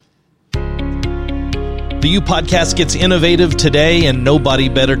The U Podcast gets innovative today, and nobody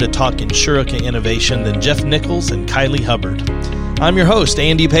better to talk Insurica innovation than Jeff Nichols and Kylie Hubbard. I'm your host,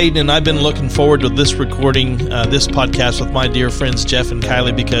 Andy Payton, and I've been looking forward to this recording, this podcast with my dear friends Jeff and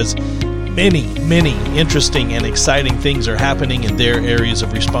Kylie, because many interesting and exciting things are happening in their areas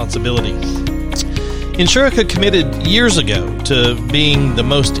of responsibility. Insurica committed years ago to being the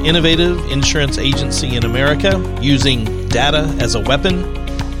most innovative insurance agency in America, using data as a weapon.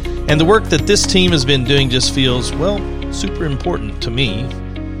 And the work that this team has been doing just feels, well, super important to me.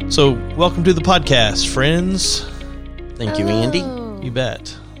 So welcome to the podcast, friends. Thank you, Andy. You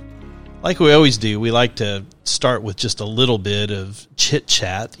bet. Like we always do, we like to start with just a little bit of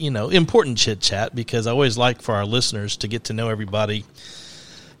chit-chat, important chit-chat, because I always like for our listeners to get to know everybody,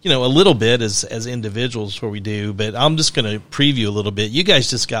 a little bit as individuals where we do. But I'm just going to preview a little bit. You guys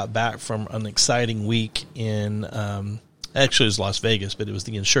just got back from an exciting week in, actually it was Las Vegas, but it was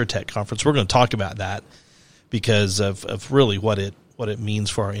the InsurTech conference. We're going to talk about that because of really what it means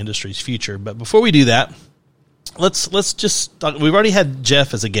for our industry's future. But before we do that, let's just talk. We've already had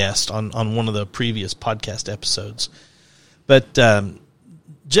Jeff as a guest on one of the previous podcast episodes. But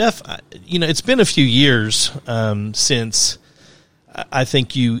Jeff, it's been a few years since I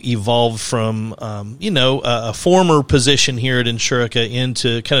think you evolved from, a former position here at Insurica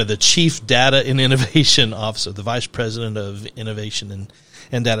into kind of the Chief Data and Innovation Officer, the Vice President of Innovation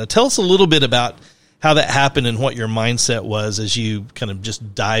and Data. Tell us a little bit about how that happened and what your mindset was as you kind of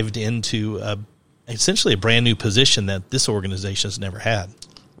just dived into essentially a brand new position that this organization has never had.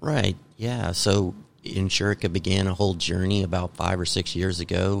 Right, yeah. So Insurica began a whole journey about 5 or 6 years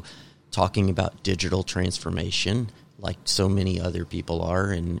ago talking about digital transformation, like so many other people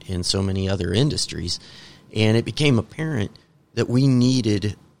are in so many other industries. And it became apparent that we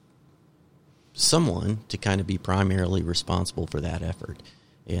needed someone to kind of be primarily responsible for that effort.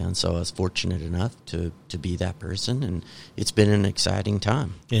 And so I was fortunate enough to be that person, and it's been an exciting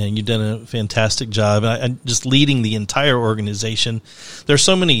time. Yeah, and you've done a fantastic job. Just leading the entire organization. There's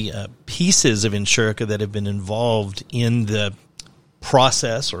so many pieces of Insurica that have been involved in the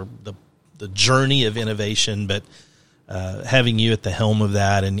process or the journey of innovation, but having you at the helm of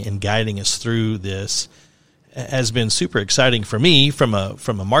that and guiding us through this has been super exciting for me from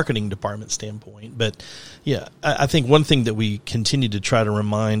a marketing department standpoint. But yeah, I think one thing that we continue to try to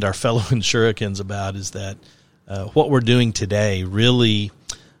remind our fellow Insuricans about is that what we're doing today really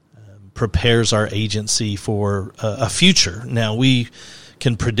prepares our agency for a future. Now, we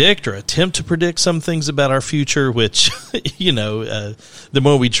can predict or attempt to predict some things about our future, which, the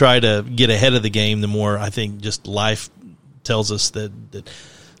more we try to get ahead of the game, the more I think just life tells us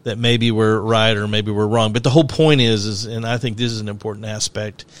that maybe we're right or maybe we're wrong. But the whole point is, and I think this is an important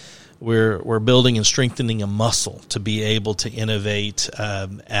aspect, we're building and strengthening a muscle to be able to innovate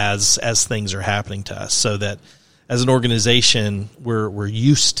as things are happening to us, so that as an organization we're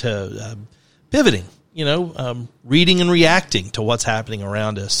used to pivoting, reading and reacting to what's happening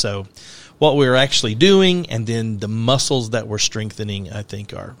around us. So what we're actually doing and then the muscles that we're strengthening, I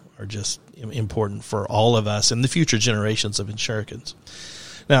think are just important for all of us and the future generations of Insuricans.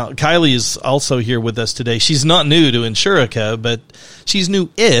 Now, Kylie is also here with us today. She's not new to Insurica, but she's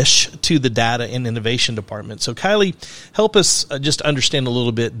new-ish to the Data and Innovation Department. So, Kylie, help us just understand a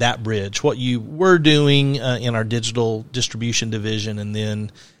little bit that bridge, what you were doing in our digital distribution division, and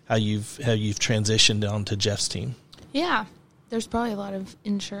then how you've transitioned on to Jeff's team. Yeah, there's probably a lot of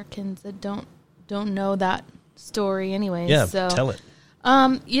Insuricans that don't know that story anyways. Yeah, so, tell it.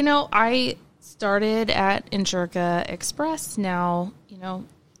 I started at Insurica Express. Now,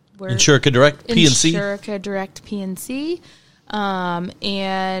 we're Insurica Direct P&C. Insurica Direct P&C,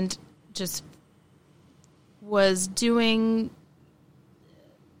 and just was doing,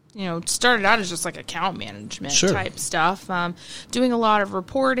 started out as just like account management type stuff, doing a lot of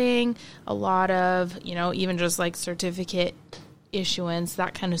reporting, a lot of, even just like certificate issuance,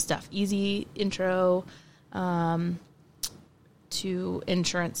 that kind of stuff. Easy intro to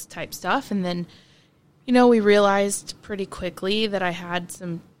insurance type stuff. And then, we realized pretty quickly that I had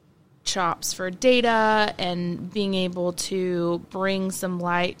some chops for data and being able to bring some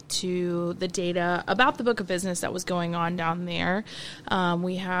light to the data about the book of business that was going on down there.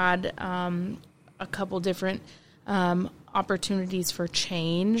 We had a couple different opportunities for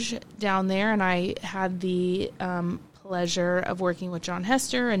change down there, and I had the pleasure of working with John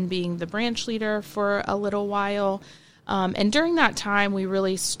Hester and being the branch leader for a little while. And during that time, we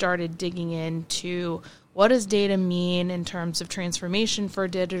really started digging into what does data mean in terms of transformation for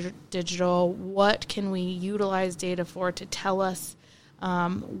digital? What can we utilize data for to tell us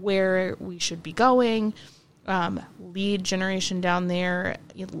where we should be going? Lead generation down there,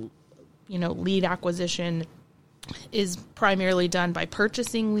 lead acquisition is primarily done by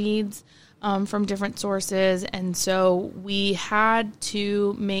purchasing leads from different sources. And so we had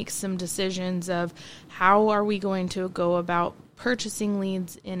to make some decisions of how are we going to go about purchasing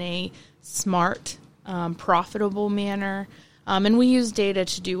leads in a smart, profitable manner. And we use data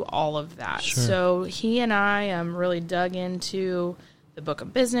to do all of that. Sure. So he and I really dug into the book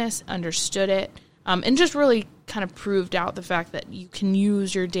of business, understood it, and just really kind of proved out the fact that you can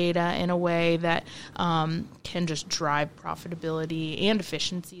use your data in a way that can just drive profitability and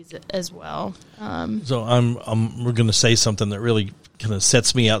efficiencies as well. So we're going to say something that really kind of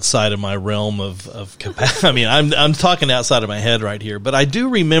sets me outside of my realm of capacity. I mean, I'm talking outside of my head right here, but I do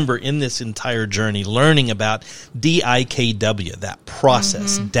remember in this entire journey learning about DIKW, that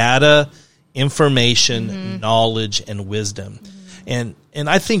process, data, information, knowledge, and wisdom. And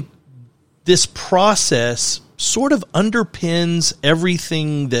I think this process sort of underpins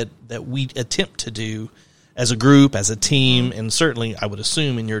everything that we attempt to do as a group, as a team, and certainly I would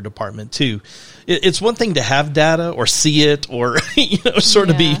assume in your department too. It's one thing to have data or see it or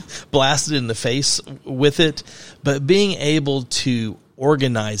sort of be blasted in the face with it, but being able to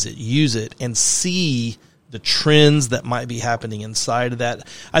organize it, use it, and see the trends that might be happening inside of that.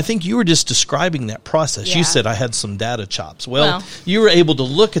 I think you were just describing that process. Yeah. You said I had some data chops. Well, you were able to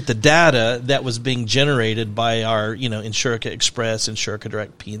look at the data that was being generated by our, Insurica Express, Insurica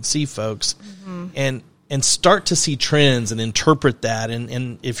Direct P&C folks, and start to see trends and interpret that.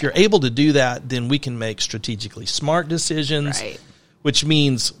 And if you're able to do that, then we can make strategically smart decisions, Right. which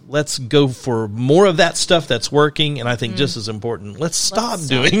means let's go for more of that stuff that's working. And I think just as important, let's stop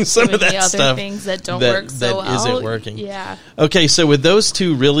doing some of that the other stuff things that don't work so well. that isn't working. Yeah. Okay, so with those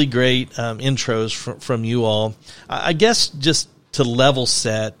two really great intros from you all, I guess just to level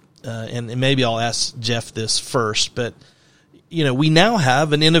set, and maybe I'll ask Jeff this first, but we now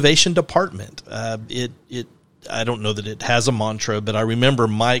have an innovation department. I don't know that it has a mantra, but I remember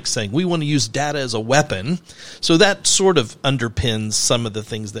Mike saying we want to use data as a weapon. So that sort of underpins some of the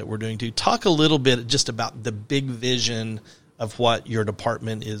things that we're doing too. Talk a little bit just about the big vision of what your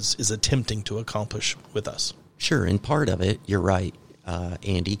department is attempting to accomplish with us. Sure, and part of it, you're right,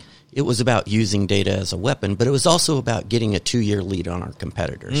 Andy, it was about using data as a weapon, but it was also about getting a 2-year lead on our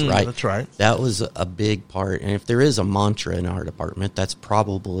competitors, right? That's right. That was a big part, and if there is a mantra in our department, that's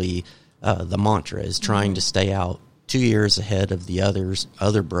probably the mantra, is trying to stay out 2 years ahead of the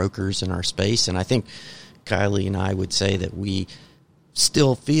other brokers in our space, and I think Kylie and I would say that we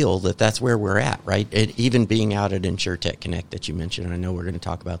still feel that that's where we're at, right? And even being out at InsurTech Connect that you mentioned, I know we're going to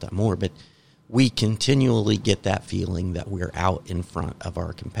talk about that more, but we continually get that feeling that we're out in front of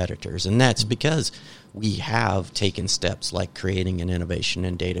our competitors. And that's because we have taken steps like creating an innovation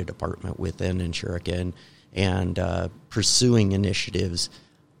and data department within Insurica and pursuing initiatives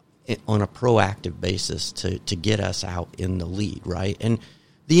on a proactive basis to get us out in the lead, right? And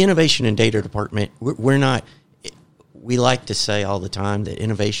the innovation and data department, we like to say all the time that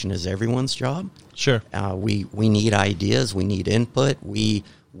innovation is everyone's job. Sure. We need ideas. We need input. We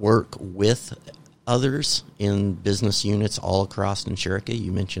work with others in business units all across Insurica.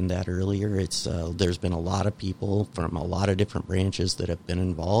 You mentioned that earlier. It's there's been a lot of people from a lot of different branches that have been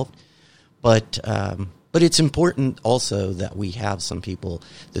involved, but it's important also that we have some people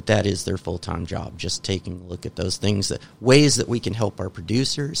that is their full-time job, just taking a look at those things, ways that we can help our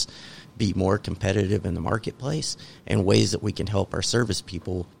producers be more competitive in the marketplace, and ways that we can help our service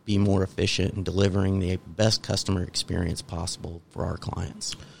people be more efficient in delivering the best customer experience possible for our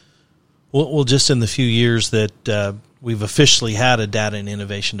clients. Well, just in the few years that we've officially had a data and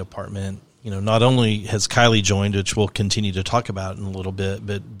innovation department, not only has Kylie joined, which we'll continue to talk about in a little bit,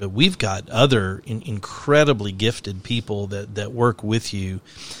 but we've got other incredibly gifted people that work with you.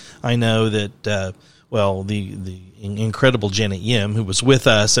 I know that, the incredible Janet Yim, who was with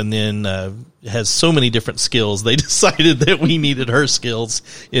us and then has so many different skills, they decided that we needed her skills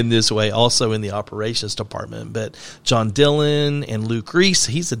in this way, also in the operations department. But John Dillon and Luke Reese,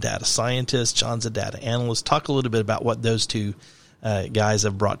 he's a data scientist, John's a data analyst. Talk a little bit about what those two guys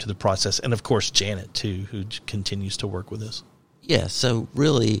have brought to the process. And, of course, Janet, too, who continues to work with us. Yeah, so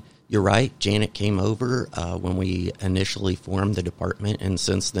really, you're right. Janet came over when we initially formed the department, and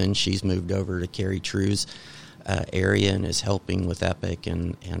since then she's moved over to Carrie True's area and is helping with Epic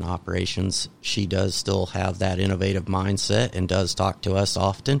and operations. She does still have that innovative mindset and does talk to us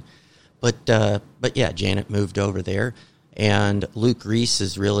often. But yeah, Janet moved over there, and Luke Reese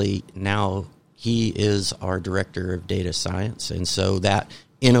is really now, he is our director of data science, and so that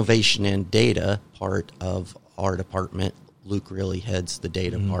innovation and data part of our department, Luke really heads the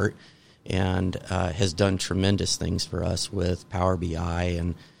data part and has done tremendous things for us with Power BI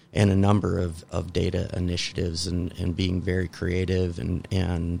and a number of data initiatives and being very creative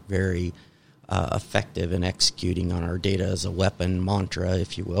and very effective in executing on our data as a weapon mantra,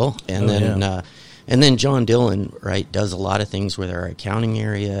 if you will. And then John Dillon, right, does a lot of things with our accounting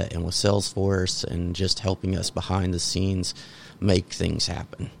area and with Salesforce and just helping us behind the scenes make things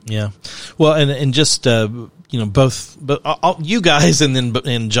happen. Yeah. Well, and just, both you guys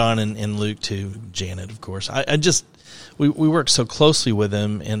and John and Luke too, Janet, of course. We work so closely with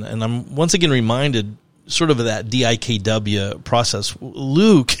them, and I'm once again reminded sort of that DIKW process.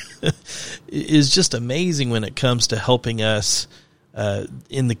 Luke is just amazing when it comes to helping us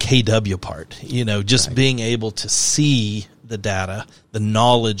in the KW part, just being able to see the data, the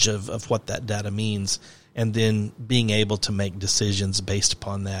knowledge of what that data means, and then being able to make decisions based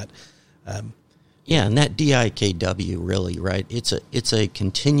upon that. And that DIKW really, right? It's a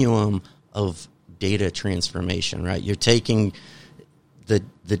continuum of data transformation, right? You're taking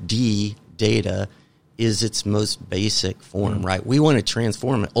the D, data, is its most basic form, right? We want to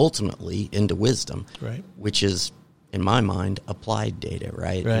transform it ultimately into wisdom, right? Which is, in my mind, applied data,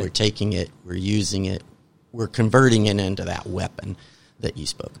 right? We're taking it, we're using it, we're converting it into that weapon that you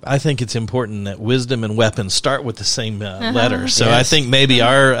spoke about. I think it's important that wisdom and weapon start with the same letter. So yes. I think maybe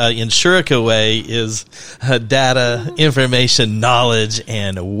our Insurica way is data, information, knowledge,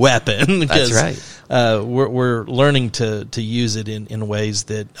 and weapon. That's right. We're learning to use it in ways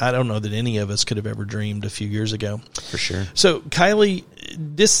that I don't know that any of us could have ever dreamed a few years ago. For sure. So Kylie,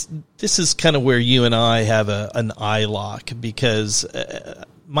 this is kind of where you and I have an eye lock, because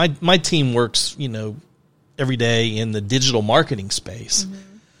my team works, every day in the digital marketing space.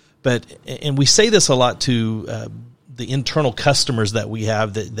 Mm-hmm. And we say this a lot to the internal customers that we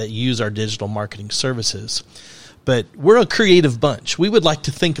have that use our digital marketing services. But we're a creative bunch. We would like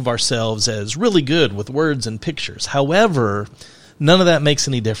to think of ourselves as really good with words and pictures. However, none of that makes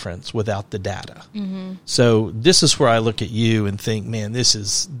any difference without the data. Mm-hmm. So this is where I look at you and think, man, this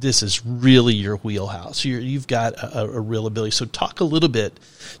is really your wheelhouse. You've got a real ability. So talk a little bit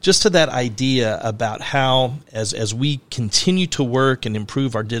just to that idea about how, as we continue to work and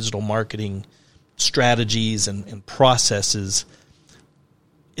improve our digital marketing strategies and processes,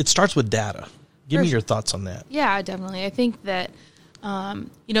 it starts with data. Give me your thoughts on that. Yeah, definitely. I think that,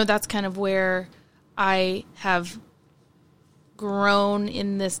 that's kind of where I have grown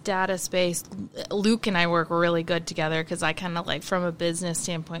in this data space. Luke and I work really good together because I kind of from a business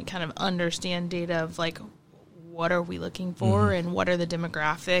standpoint, kind of understand data of what are we looking for, mm-hmm. and what are the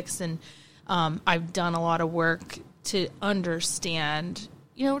demographics. And I've done a lot of work to understand,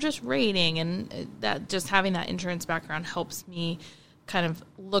 just rating, and that just having that insurance background helps me kind of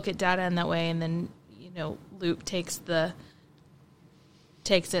look at data in that way. And then, Luke takes it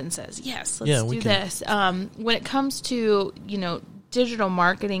and says, yes, let's do this. When it comes to, digital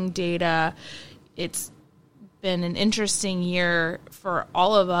marketing data, it's been an interesting year for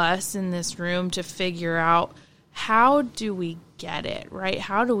all of us in this room to figure out, how do we get it, right?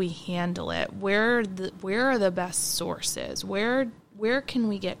 How do we handle it? Where are the best sources? Where can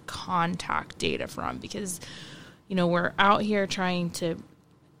we get contact data from? Because, we're out here trying to,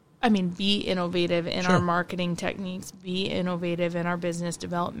 be innovative in our marketing techniques, be innovative in our business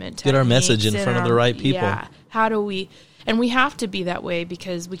development techniques. Get our message in front of the right people. Yeah. How do we, and we have to be that way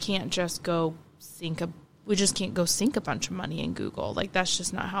because we can't just go sink a bunch of money in Google. That's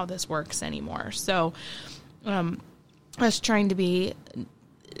just not how this works anymore. So, us trying to be,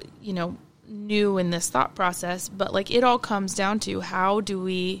 new in this thought process, but it all comes down to how do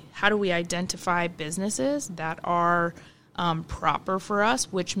we identify businesses that are proper for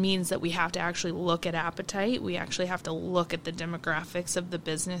us, which means that we have to actually look at appetite. We actually have to look at the demographics of the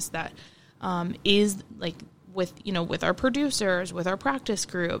business that is with our producers, with our practice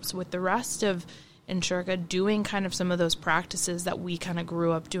groups, with the rest of Insurica, doing kind of some of those practices that we kind of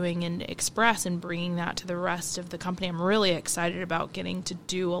grew up doing in Express and bringing that to the rest of the company. I'm really excited about getting to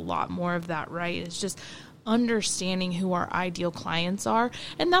do a lot more of that, right? It's just understanding who our ideal clients are.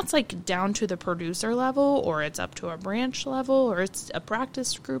 And that's down to the producer level, or it's up to a branch level, or it's a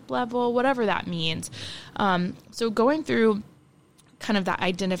practice group level, whatever that means. So going through kind of that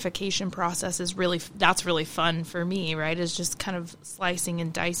identification process that's really fun for me, right? Is just kind of slicing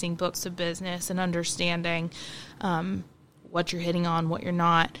and dicing books of business and understanding what you're hitting on, what you're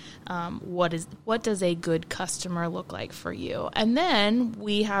not, what does a good customer look like for you. And then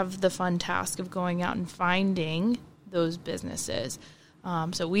we have the fun task of going out and finding those businesses.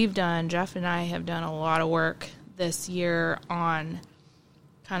 So Jeff and I have done a lot of work this year on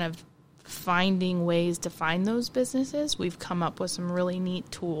kind of finding ways to find those businesses. We've come up with some really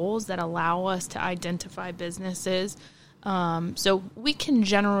neat tools that allow us to identify businesses So we can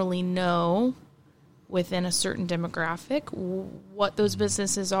generally know within a certain demographic what those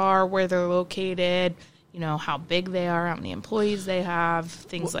businesses are, where they're located, how big they are, how many employees they have,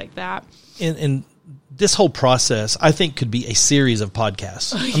 things like that. And this whole process, I think, could be a series of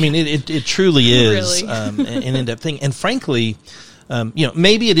podcasts. I mean, it truly is Really? an in-depth thing. And frankly,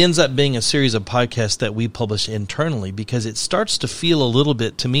 maybe it ends up being a series of podcasts that we publish internally, because it starts to feel a little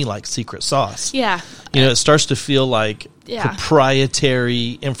bit to me like secret sauce. Yeah. It starts to feel like Yeah.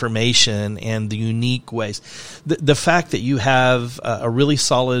 proprietary information and the unique ways. The fact that you have a really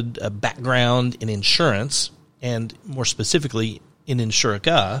solid background in insurance, and more specifically in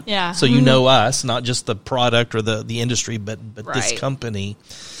Insurica. Yeah. So you know us, not just the product or the industry, but this Right. company.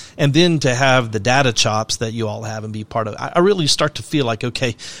 And then to have the data chops that you all have and be part of, I really start to feel like,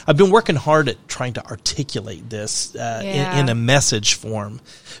 okay, I've been working hard at trying to articulate this in a message form.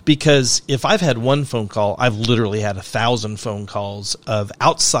 Because if I've had one phone call, I've literally had 1,000 phone calls of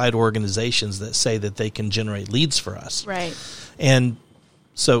outside organizations that say that they can generate leads for us. Right. And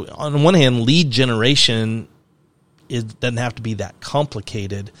so on one hand, lead generation, it doesn't have to be that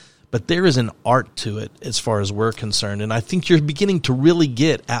complicated, but there is an art to it as far as we're concerned. And I think you're beginning to really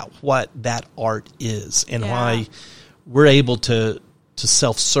get at what that art is and why we're able to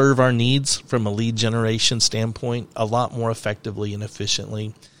self-serve our needs from a lead generation standpoint a lot more effectively and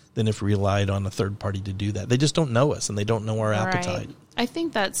efficiently than if we relied on a third party to do that. They just don't know us, and they don't know our appetite. Right. I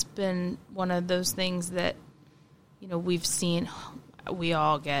think that's been one of those things that, we've seen. We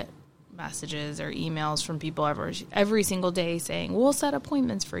all get messages or emails from people every single day saying, we'll set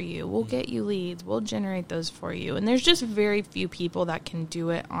appointments for you, we'll get you leads, we'll generate those for you. And there's just very few people that can do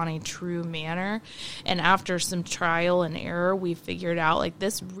it on a true manner. And after some trial and error, we figured out like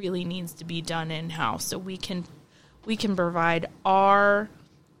this really needs to be done in-house, so we can provide our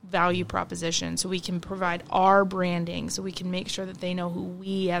value proposition, so we can provide our branding, so we can make sure that they know who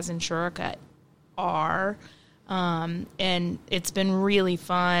we as Insurica are. And it's been really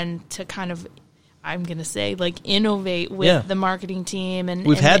fun to kind of, I'm going to say, like, innovate with the marketing team and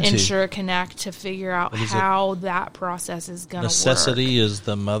Insure Connect to figure out how that process is going to work. Necessity is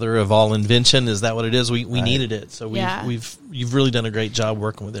the mother of all invention. Is that what it is? We needed it. So you've really done a great job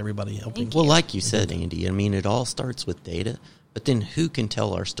working with everybody helping. Well, like you said, Andy, I mean, it all starts with data, but then who can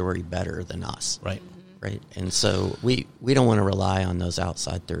tell our story better than us? Right. Right. And so we don't want to rely on those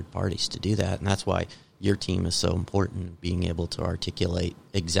outside third parties to do that. And that's why your team is so important, being able to articulate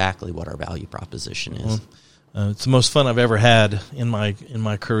exactly what our value proposition is. It's the most fun I've ever had in my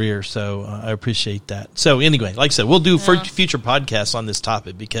career, so I appreciate that. So anyway, like I said, we'll do future podcasts on this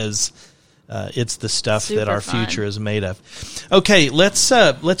topic because it's the stuff that our future is made of. Okay,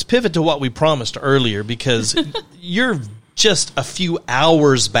 let's pivot to what we promised earlier, because you're just a few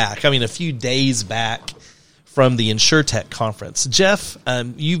hours back, a few days back from the InsurTech conference. Jeff,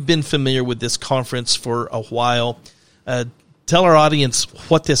 you've been familiar with this conference for a while. Tell our audience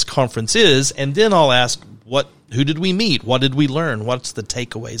what this conference is, and then I'll ask, who did we meet? What did we learn? What's the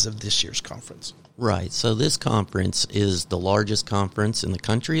takeaways of this year's conference? Right. So this conference is the largest conference in the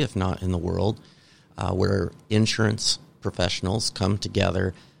country, if not in the world, where insurance professionals come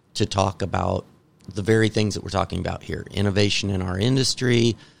together to talk about the very things that we're talking about here: innovation in our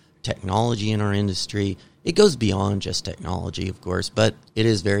industry, technology in our industry. It goes beyond just technology, of course, but it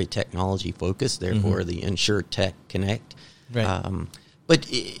is very technology focused, therefore the InsurTech Connect. Right. But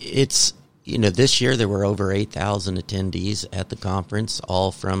it's, this year there were over 8,000 attendees at the conference,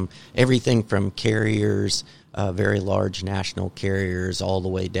 all from everything from carriers, very large national carriers, all the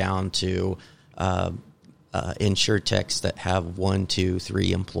way down to InsurTechs that have 1, 2,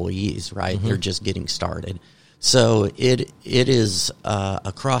 3 employees, right? They're just getting started. So it is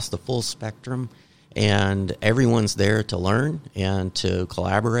across the full spectrum, and everyone's there to learn and to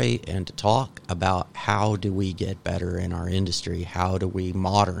collaborate and to talk about how do we get better in our industry, how do we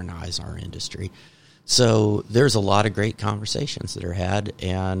modernize our industry. So there's a lot of great conversations that are had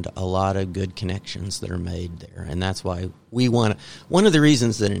and a lot of good connections that are made there. And that's why one of the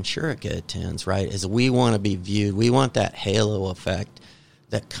reasons that Insurica attends, right, is we want to be viewed, we want that halo effect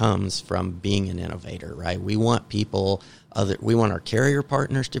that comes from being an innovator, right? We want we want our carrier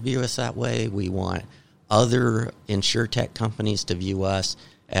partners to view us that way. We want other InsurTech companies to view us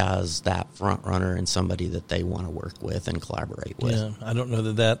as that front runner and somebody that they want to work with and collaborate with. Yeah, I don't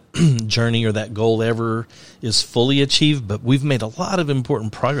know that journey or that goal ever is fully achieved, but we've made a lot of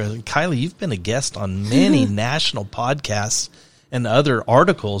important progress. And Kylie, you've been a guest on many national podcasts and other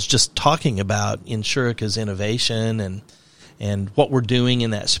articles just talking about Insurica's innovation and what we're doing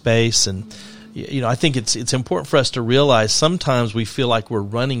in that space. And I think it's important for us to realize sometimes we feel like we're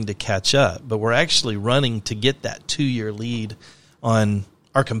running to catch up, but we're actually running to get that 2-year lead on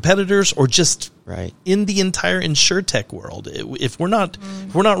our competitors or just in the entire InsurTech world. If we're not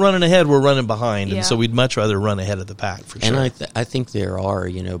running ahead, we're running behind. And so we'd much rather run ahead of the pack for sure. And I think there are,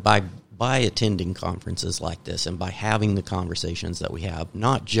 by attending conferences like this and by having the conversations that we have,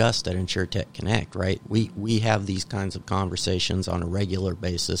 not just at InsurTech Connect, right? We have these kinds of conversations on a regular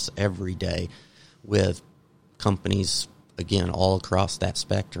basis every day with companies, again, all across that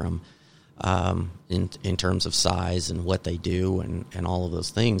spectrum. In terms of size and what they do and all of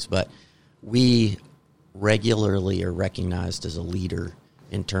those things. But we regularly are recognized as a leader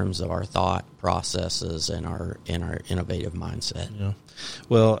in terms of our thought processes and our innovative mindset. Yeah.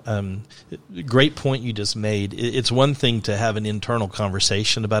 Well, great point you just made. It's one thing to have an internal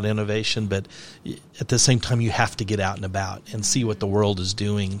conversation about innovation, but at the same time, you have to get out and about and see what the world is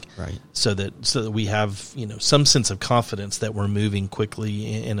doing, so that we have some sense of confidence that we're moving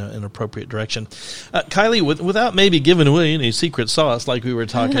quickly in an appropriate direction. Kylie, without maybe giving away any secret sauce like we were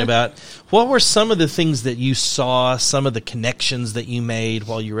talking about, what were some of the things that you saw, some of the connections that you made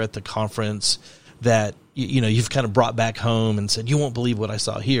while you were at the conference that you've kind of brought back home and said, you won't believe what I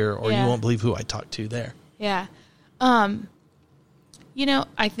saw here, or you won't believe who I talked to there? Yeah. I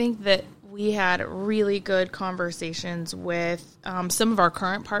think that we had really good conversations with some of our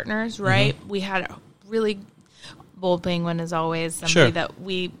current partners, right? Mm-hmm. We had a really, Bold Penguin is always somebody that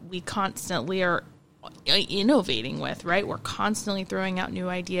we constantly are innovating with, right? We're constantly throwing out new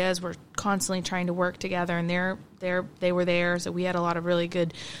ideas. We're constantly trying to work together, and they were there. So we had a lot of really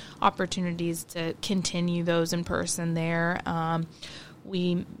good opportunities to continue those in person there.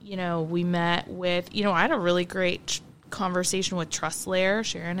 We met with, I had a really great conversation with TrustLayer,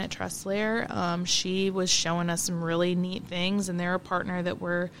 Sharon at TrustLayer. She was showing us some really neat things, and they're a partner that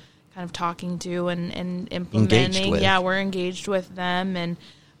we're kind of talking to and implementing. Yeah, we're engaged with them, and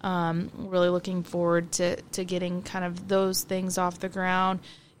really looking forward to getting kind of those things off the ground.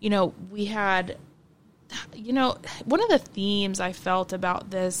 We had, one of the themes I felt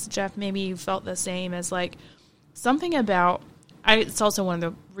about this, Jeff, maybe you felt the same, as like something about, it's also one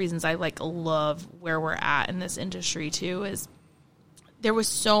of the reasons I love where we're at in this industry too, is there was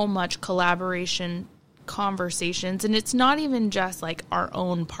so much collaboration conversations, and it's not even just like our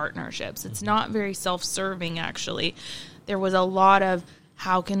own partnerships. It's not very self-serving, actually. There was a lot of,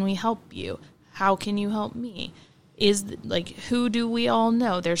 how can we help you? How can you help me? Who do we all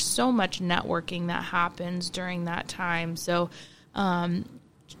know? There's so much networking that happens during that time. So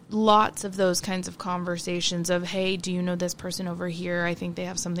lots of those kinds of conversations of, hey, do you know this person over here? I think they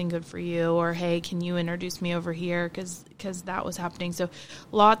have something good for you. Or, hey, can you introduce me over here? Because that was happening. So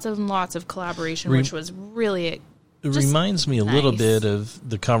lots of collaboration, which was really It reminds me a little bit of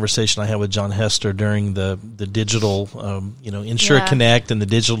the conversation I had with John Hester during the digital, Insure Connect and the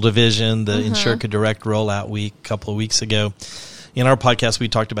digital division, the InsurTech Direct rollout week a couple of weeks ago. In our podcast, we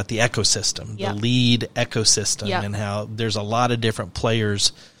talked about the ecosystem, the lead ecosystem, and how there's a lot of different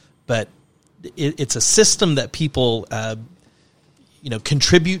players, but it's a system that people,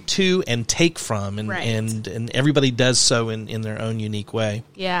 contribute to and take from, and everybody does so in their own unique way.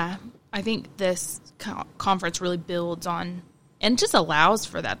 Yeah, I think this conference really builds on and just allows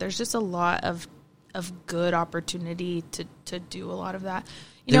for that. There's just a lot of good opportunity to do a lot of that.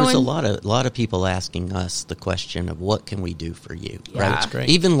 There's a lot of people asking us the question of, what can we do for you? Yeah. Right? That's great.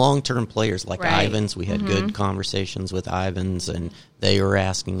 Even long-term players like Ivans, we had good conversations with Ivans, and they were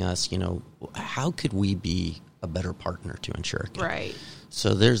asking us, how could we be a better partner to InsurTech? Right.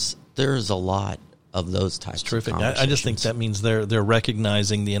 So there's a lot of those types. That's terrific. Of conversations. I just think that means they're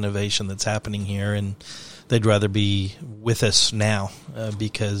recognizing the innovation that's happening here, and they'd rather be with us now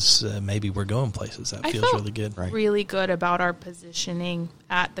because maybe we're going places. That feels really good. Right. Really good about our positioning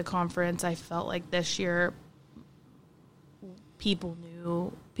at the conference. I felt like this year people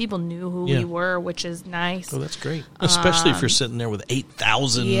knew who we were, which is nice. Oh, that's great. Especially if you're sitting there with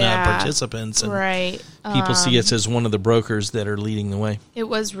 8,000 participants, and people see us as one of the brokers that are leading the way. It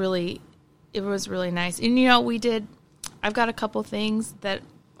was really nice. And I've got a couple things that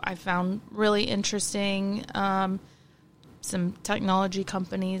I found really interesting. Some technology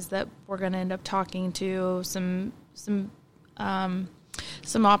companies that we're going to end up talking to, some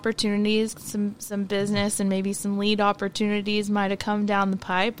opportunities, some business, and maybe some lead opportunities might have come down the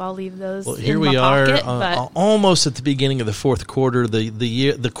pipe. I'll leave those. Well, here we are, almost at the beginning of the fourth quarter,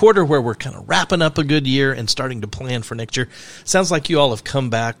 the quarter where we're kind of wrapping up a good year and starting to plan for next year. Sounds like you all have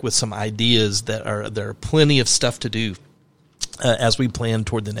come back with some ideas that are, there are plenty of stuff to do as we plan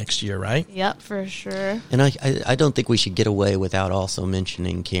toward the next year, right? Yep, for sure. And I don't think we should get away without also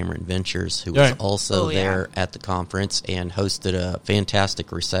mentioning Cameron Ventures, who was also there at the conference and hosted a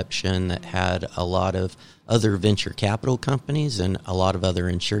fantastic reception that had a lot of other venture capital companies and a lot of other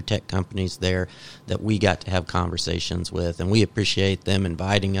insurtech companies there that we got to have conversations with. And we appreciate them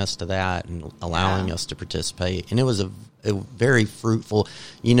inviting us to that and allowing us to participate. And it was a very fruitful,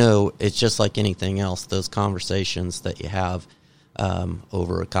 it's just like anything else, those conversations that you have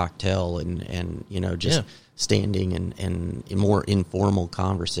over a cocktail and just standing and more informal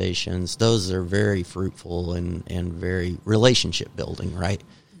conversations. Those are very fruitful and very relationship building, right?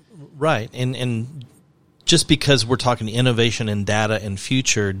 Right. And just because we're talking innovation and data and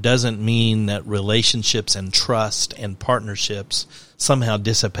future doesn't mean that relationships and trust and partnerships somehow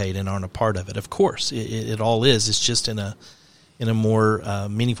dissipate and aren't a part of it. Of course, it all is. It's just in a more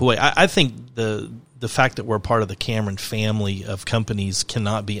meaningful way. I think the fact that we're part of the Cameron family of companies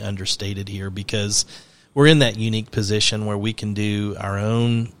cannot be understated here, because we're in that unique position where we can do our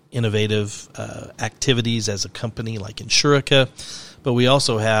own innovative activities as a company like Insurica, but we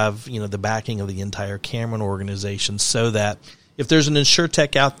also have the backing of the entire Cameron organization, so that if there's an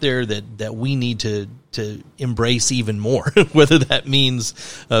InsurTech out there that we need to embrace even more, whether that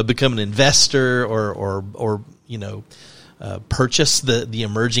means become an investor or purchase the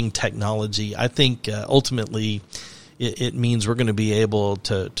emerging technology, I think ultimately it means we're going to be able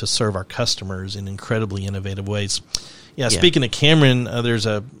to serve our customers in incredibly innovative ways. Yeah, speaking of Cameron, there's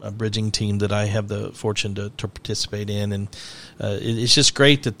a bridging team that I have the fortune to participate in, and it's just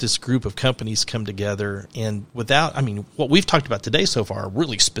great that this group of companies come together. And what we've talked about today so far are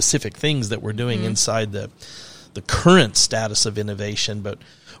really specific things that we're doing inside the current status of innovation, but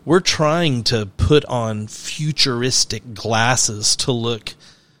we're trying to put on futuristic glasses to look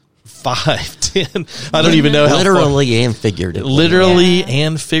 5, 10. I don't even know how literally and figuratively. Literally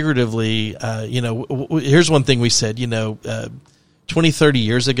and figuratively. Here's one thing we said, 20, 30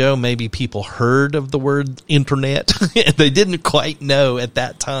 years ago, maybe people heard of the word internet and they didn't quite know at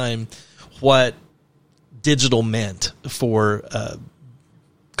that time what digital meant for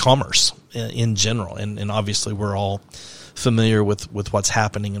commerce in general. And obviously we're all familiar with what's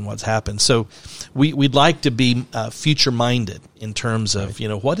happening and what's happened. So we'd like to be future-minded in terms of,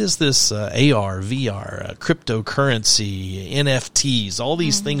 what is this AR, VR, cryptocurrency, NFTs, all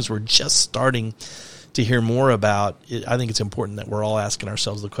these things we're just starting to hear more about. I think it's important that we're all asking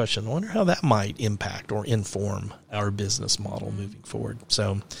ourselves the question, I wonder how that might impact or inform our business model moving forward.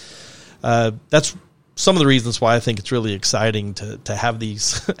 So that's some of the reasons why I think it's really exciting to have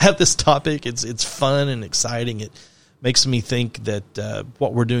this topic. It's fun and exciting. It makes me think that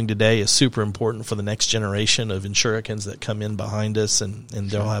what we're doing today is super important for the next generation of Insuricans that come in behind us, and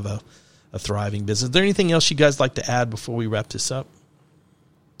they'll have a thriving business. Is there anything else you guys like to add before we wrap this up?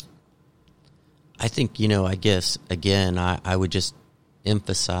 I think, I guess, again, I would just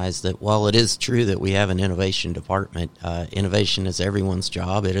emphasize that while it is true that we have an innovation department, innovation is everyone's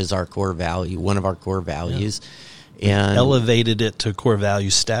job. It is our core value, one of our core values. Yeah. And elevated it to core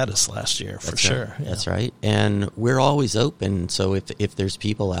value status last year, for sure. Right. Yeah. That's right. And we're always open. So if there's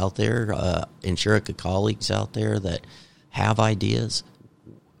people out there, Insurica colleagues out there that have ideas,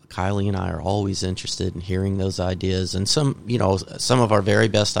 Kylie and I are always interested in hearing those ideas. And some of our very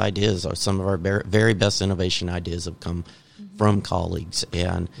best ideas or some of our very best innovation ideas have come from colleagues,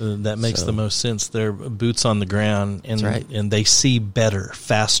 and that makes the most sense. They're boots on the ground, and and they see better,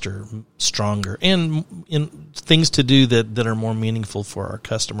 faster, stronger, and in things to do that are more meaningful for our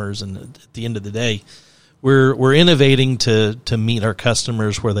customers. And at the end of the day, we're innovating to meet our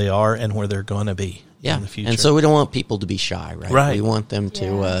customers where they are and where they're going to be in the future. And so we don't want people to be shy, right? We want them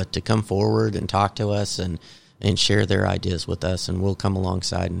to come forward and talk to us and share their ideas with us, and we'll come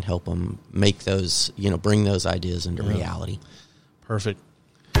alongside and help them make those, bring those ideas into reality. Perfect.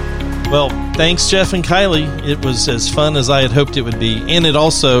 Well, thanks, Jeff and Kylie. It was as fun as I had hoped it would be, and it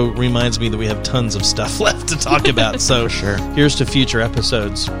also reminds me that we have tons of stuff left to talk about. So here's to future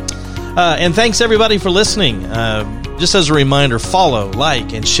episodes. And thanks, everybody, for listening. Just as a reminder, follow,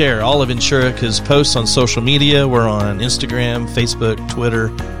 like, and share all of Insurica's posts on social media. We're on Instagram, Facebook, Twitter,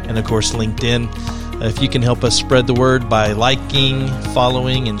 and, of course, LinkedIn. If you can help us spread the word by liking,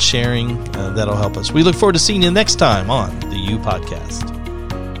 following, and sharing, that'll help us. We look forward to seeing you next time on the U Podcast.